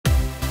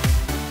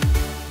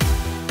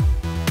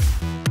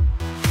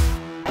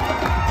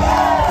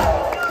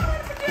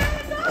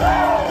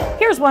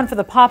Here's one for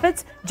the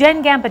Poppets.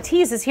 Jenn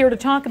Gambatese is here to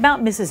talk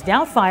about Mrs.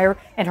 Doubtfire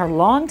and her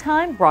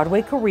longtime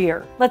Broadway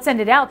career. Let's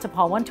send it out to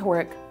Paul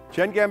Wontorek.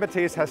 Jenn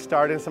Gambatese has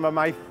starred in some of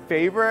my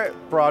favorite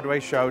Broadway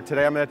shows.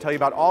 Today I'm going to tell you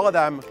about all of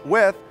them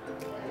with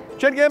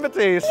Jenn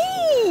Gambatese.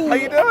 Hey! How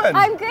you doing?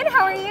 I'm good,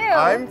 how are you?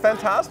 I'm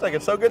fantastic.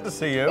 It's so good to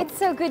see you. It's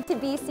so good to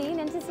be seen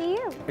and to see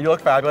you. You look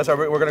fabulous.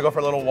 We're going to go for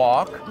a little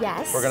walk.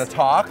 Yes. We're going to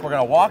talk. We're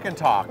going to walk and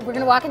talk. We're going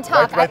to walk and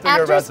talk. Right through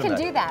your Actors resume.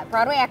 can do that.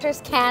 Broadway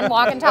actors can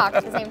walk and talk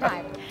at the same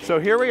time. So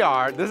here we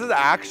are. This is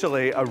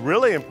actually a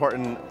really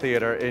important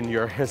theater in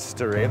your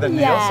history, the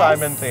Neil Yes.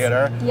 Simon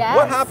Theater. Yes.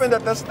 What happened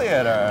at this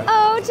theater?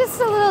 Oh, just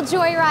a little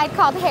joyride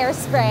called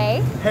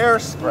Hairspray.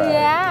 Hairspray.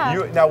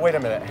 Yeah. Now wait a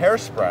minute.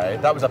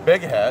 Hairspray, that was a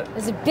big hit. It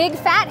was a big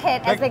fat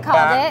hit, as they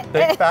called it.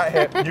 Big fat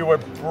hit. You were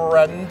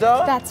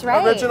Brenda. That's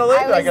right. Originally,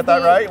 did I get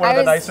that right? One of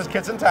the nicest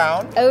kids in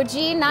town. OG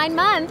 9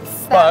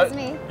 months. That was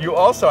me. You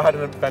also had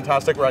a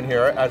fantastic run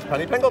here as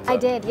Penny Pingleton. I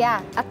did,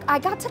 yeah. I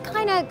got to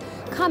kind of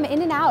come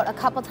in and out a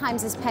couple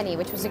times as Penny,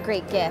 which was a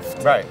great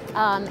gift. Right.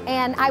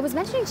 And I was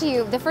mentioning to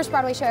you, the first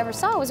Broadway show I ever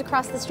saw was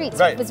across the street. So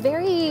Right. it was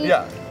very...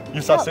 Yeah.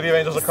 You saw City of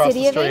Angels across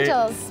the street. City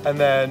of Angels. And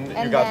then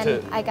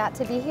I got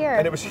to be here.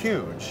 And it was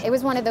huge. It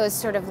was one of those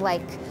sort of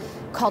like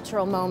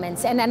cultural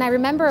moments. And then I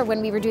remember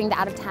when we were doing the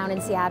Out of Town in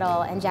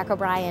Seattle and Jack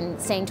O'Brien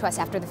saying to us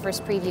after the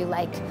first preview,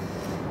 like,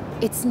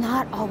 it's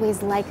not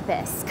always like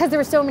this. Because there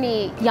were so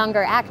many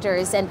younger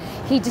actors and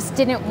he just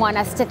didn't want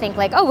us to think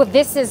like, oh, well,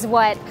 this is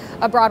what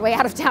a Broadway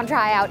Out of Town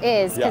tryout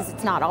is, because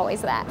it's not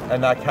always that.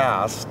 And that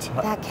cast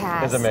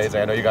is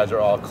amazing. I know you guys are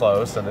all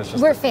close and it's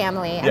just... We're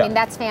family. I mean,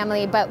 that's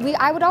family. But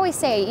I would always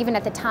say, even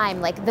at the time,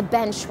 like the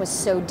bench was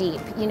so deep.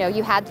 You know,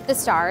 you had the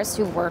stars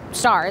who were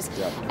stars.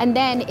 And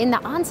then in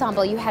the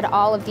ensemble, you had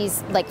all of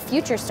these like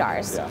future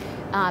stars.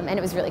 And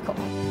it was really cool.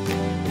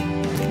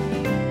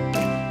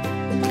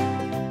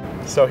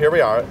 So here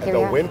we are at the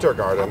Winter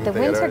Garden At the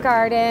Theater. Winter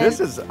Garden. This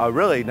is a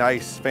really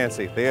nice,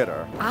 fancy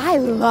theater. I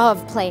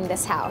love playing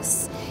this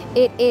house.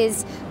 It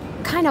is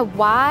kind of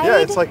wide. Yeah,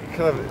 it's like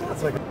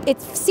it's like...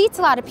 It seats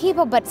a lot of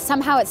people, but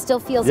somehow it still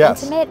feels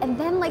intimate. And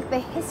then like the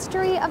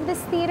history of this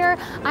theater,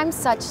 I'm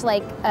such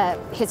like a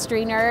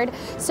history nerd.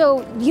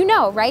 So you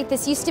know, right?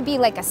 This used to be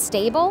like a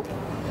stable.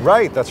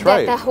 Right, that's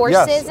right. The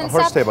horses and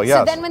horse stuff. Stable,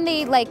 So then when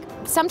they like,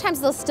 sometimes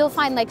they'll still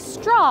find like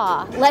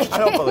straw. Like I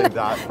don't believe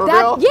that. For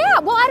real? Yeah,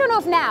 well, I don't know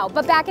if now,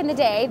 but back in the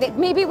day,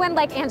 maybe when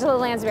like Angela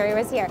Lansbury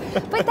was here.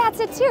 But that's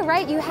it too,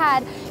 right? You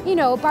had, you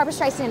know, Barbra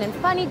Streisand and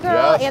Funny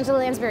Girl, Angela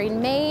Lansbury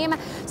and Mame.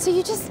 So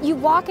you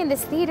walk in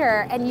this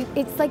theater and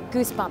it's like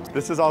goosebumps.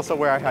 This is also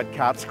where I had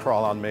cats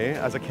crawl on me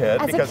as a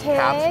kid because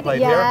cats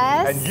played here.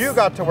 And you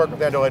got to work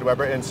with Andrew Lloyd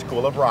Webber in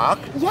School of Rock.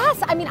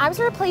 Yes, I mean, I was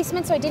a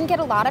replacement, so I didn't get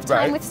a lot of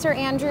time with Sir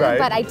Andrew,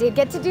 but I did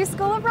get to do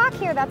School of Rock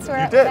here. That's where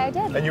I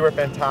did. And you were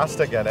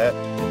fantastic in it.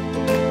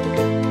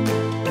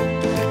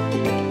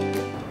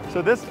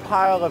 So this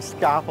pile of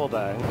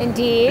scaffolding.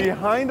 Indeed.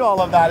 Behind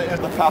all of that is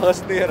the Palace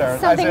Theater.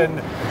 As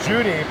in,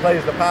 Judy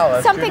plays the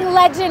Palace. Something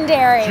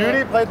legendary.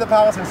 Judy played the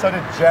Palace and so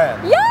did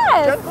Jenn.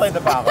 Yes! Jenn played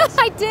the Palace.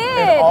 I did.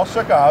 In All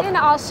Shook Up. In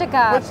All Shook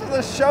Up. Which is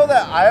a show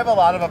that I have a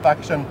lot of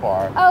affection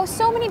for. Oh,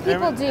 so many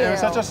people do. It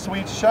was such a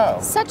sweet show.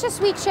 Such a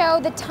sweet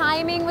show. The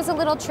timing was a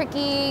little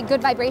tricky.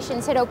 Good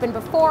Vibrations had opened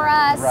before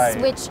us,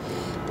 which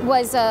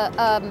was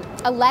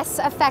a less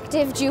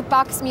effective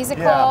jukebox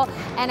musical,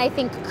 and I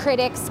think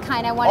critics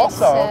kind of wanted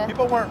to...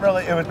 people weren't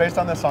really, it was based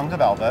on the songs of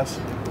Elvis.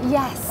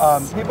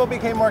 Yes. People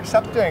became more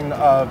accepting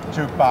of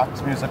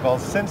jukebox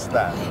musicals since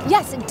then.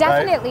 Yes,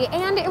 definitely. Right?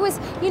 And it was,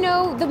 you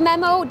know, the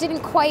memo didn't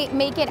quite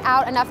make it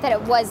out enough that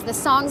it was the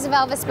songs of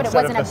Elvis, but it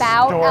wasn't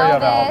about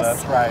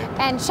Elvis. Right.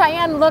 And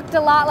Cheyenne looked a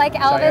lot like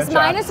Elvis,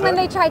 minus when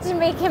they tried to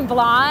make him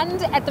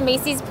blonde at the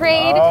Macy's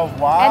parade. Oh,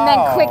 wow. And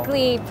then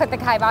quickly put the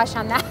kibosh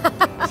on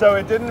that. So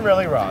it didn't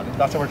really run.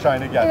 That's what we're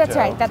trying to get to. That's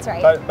right, that's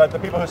right. But the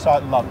people who saw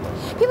it loved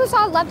it. People who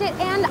saw it loved it,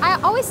 and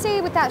I always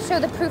say with that show,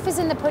 the proof is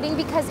in the pudding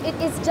because it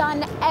is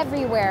done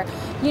everywhere.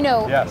 You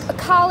know,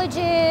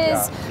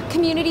 colleges,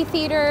 community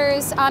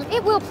theaters.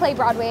 It will play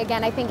Broadway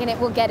again, I think, and it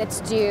will get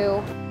its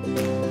due.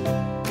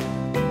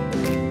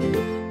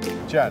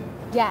 Jenn.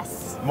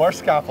 Yes. More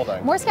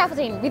scaffolding. More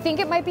scaffolding. We think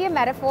it might be a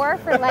metaphor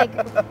for like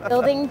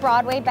building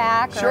Broadway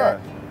back or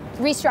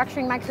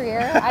restructuring my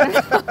career. I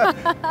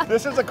don't know.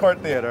 This is a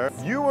court theater.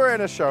 You were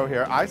in a show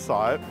here, I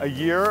saw it, A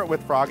Year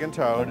with Frog and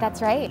Toad.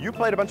 That's right. You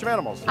played a bunch of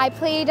animals. I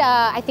played,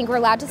 I think we're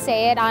allowed to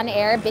say it on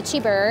air,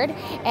 Bitchy Bird,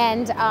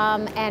 and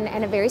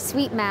a very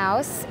sweet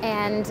mouse,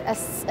 and a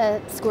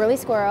squirrely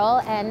squirrel,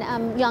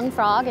 and young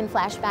frog in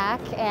flashback,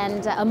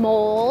 and a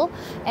mole,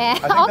 and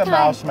I think the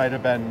mouse might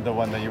have been the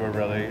one that you were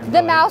really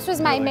mouse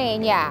was my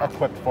main,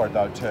 equipped for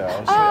though too.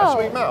 Oh,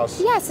 a sweet mouse.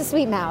 Yes, a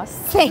sweet mouse.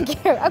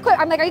 Thank you.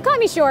 I'm like, are you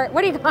calling me short?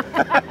 What are you calling?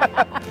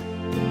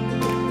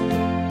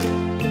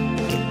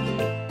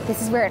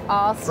 This is where it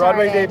all started.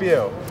 Broadway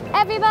debut.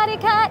 Everybody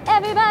cut,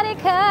 everybody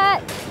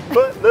cut.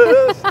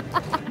 Footloose.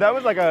 That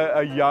was like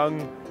a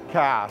young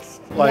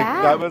cast. Like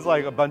that was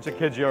like a bunch of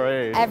kids your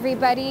age.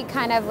 Everybody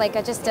kind of like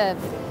just a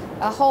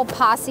whole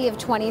posse of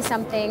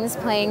 20-somethings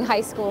playing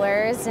high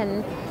schoolers,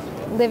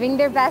 and living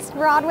their best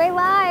Broadway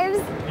lives.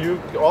 You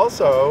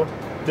also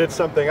did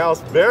something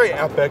else very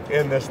epic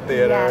in this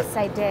theater. Yes,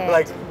 I did.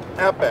 Like,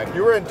 epic.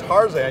 You were in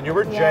Tarzan, you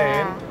were Jane.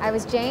 Yeah, I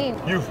was Jane.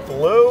 You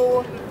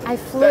flew. I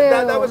flew.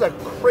 That was a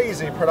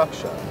crazy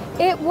production.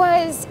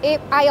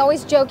 I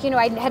always joke,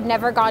 I had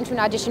never gone to an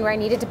audition where I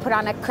needed to put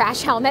on a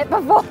crash helmet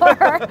before.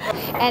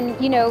 And,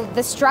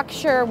 the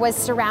structure was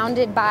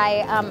surrounded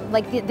by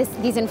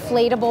these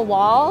inflatable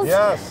walls.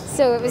 Yes.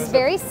 So it was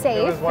very safe.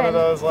 It was one of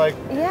those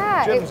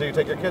gyms that you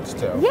take your kids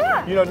to.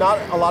 Yeah. Not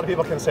a lot of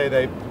people can say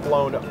they've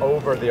flown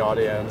over the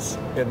audience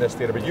in this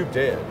theater, but you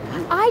did.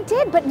 I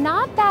did, but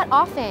not that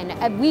often.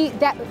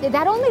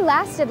 That only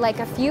lasted like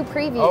a few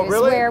previews. Oh,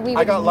 really? Where we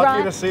I got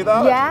lucky to see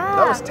that? Yeah.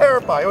 That was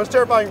terrifying. It was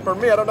terrifying for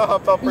me. I don't know how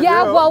it felt for you.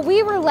 Yeah, well,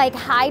 we were like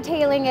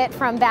hightailing it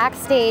from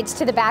backstage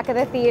to the back of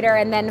the theater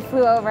and then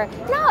flew over.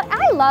 No,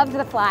 I loved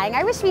the flying.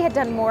 I wish we had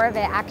done more of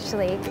it,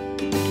 actually.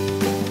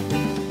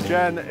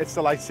 Jen, it's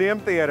the Lyceum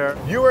Theater.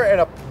 You were in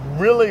a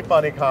really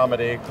funny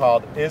comedy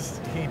called Is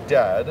He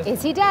Dead?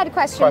 Is He Dead?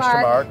 Question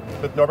mark.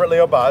 With Norbert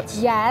Leo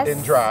Butz. Yes.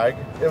 In drag.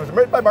 It was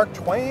written by Mark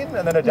Twain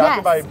and then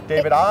adapted by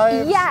David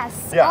Ives.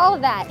 Yes, yeah. All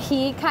of that.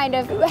 He kind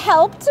of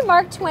helped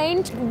Mark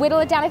Twain whittle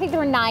it down. I think there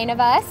were 9 of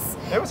us.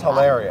 It was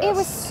hilarious. It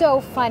was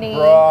so funny.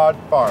 Broad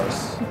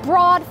farce.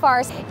 Broad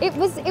farce. It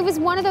was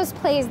one of those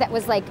plays that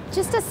was like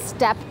just a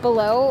step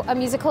below a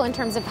musical in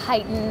terms of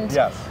heightened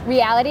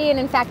reality. And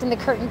in fact, in the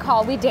curtain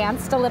call, we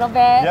danced a little bit.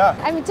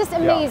 Yeah. I mean, just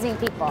amazing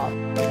people.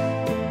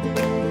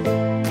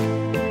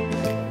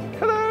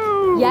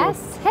 Hello.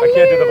 Yes. Hello. I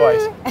can't do the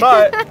voice.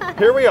 But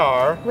here we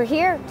are. We're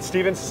here.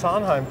 Stephen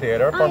Sondheim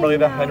Theater, formerly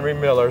the Henry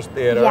Miller's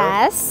Theater.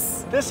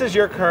 Yes. This is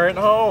your current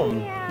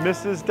home, Yeah.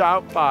 Mrs.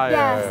 Doubtfire.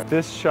 Yes.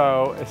 This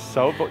show is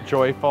so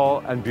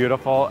joyful and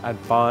beautiful and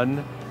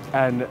fun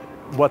and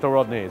what the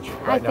world needs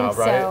right now,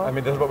 right? So. I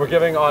mean, this is what we're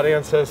giving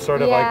audiences,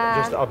 sort of like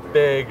just a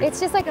big... It's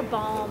just like a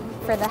balm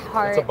for the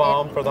heart. It's a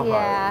balm for the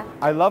heart. heart.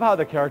 I love how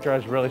the character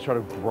has really sort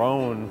of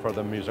grown for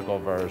the musical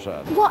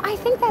version. Well, I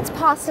think that's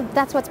possible.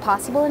 That's what's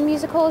possible in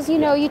musicals.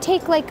 You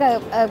take like a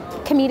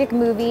comedic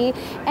movie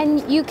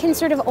and you can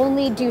sort of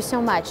only do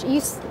so much. You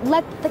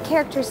let the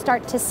characters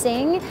start to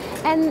sing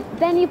and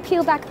then you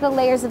peel back the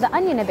layers of the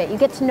onion a bit. You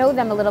get to know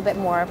them a little bit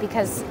more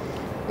because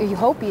you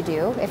hope you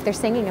do if they're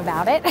singing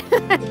about it.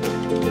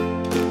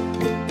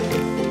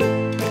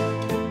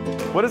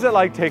 What is it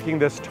like taking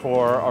this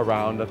tour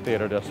around the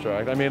theater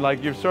district? I mean,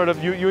 like you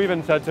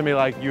even said to me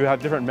like you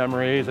have different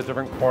memories at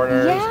different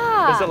corners.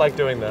 Yeah. What's it like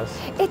doing this?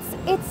 It's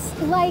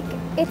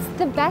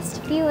the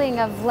best feeling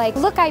of like,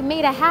 look, I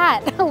made a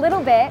hat a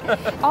little bit.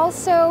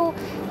 Also,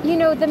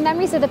 the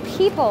memories of the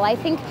people. I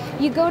think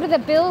you go to the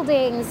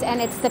buildings and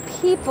it's the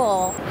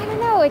people. I don't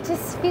know, it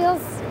just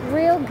feels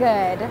real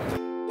good.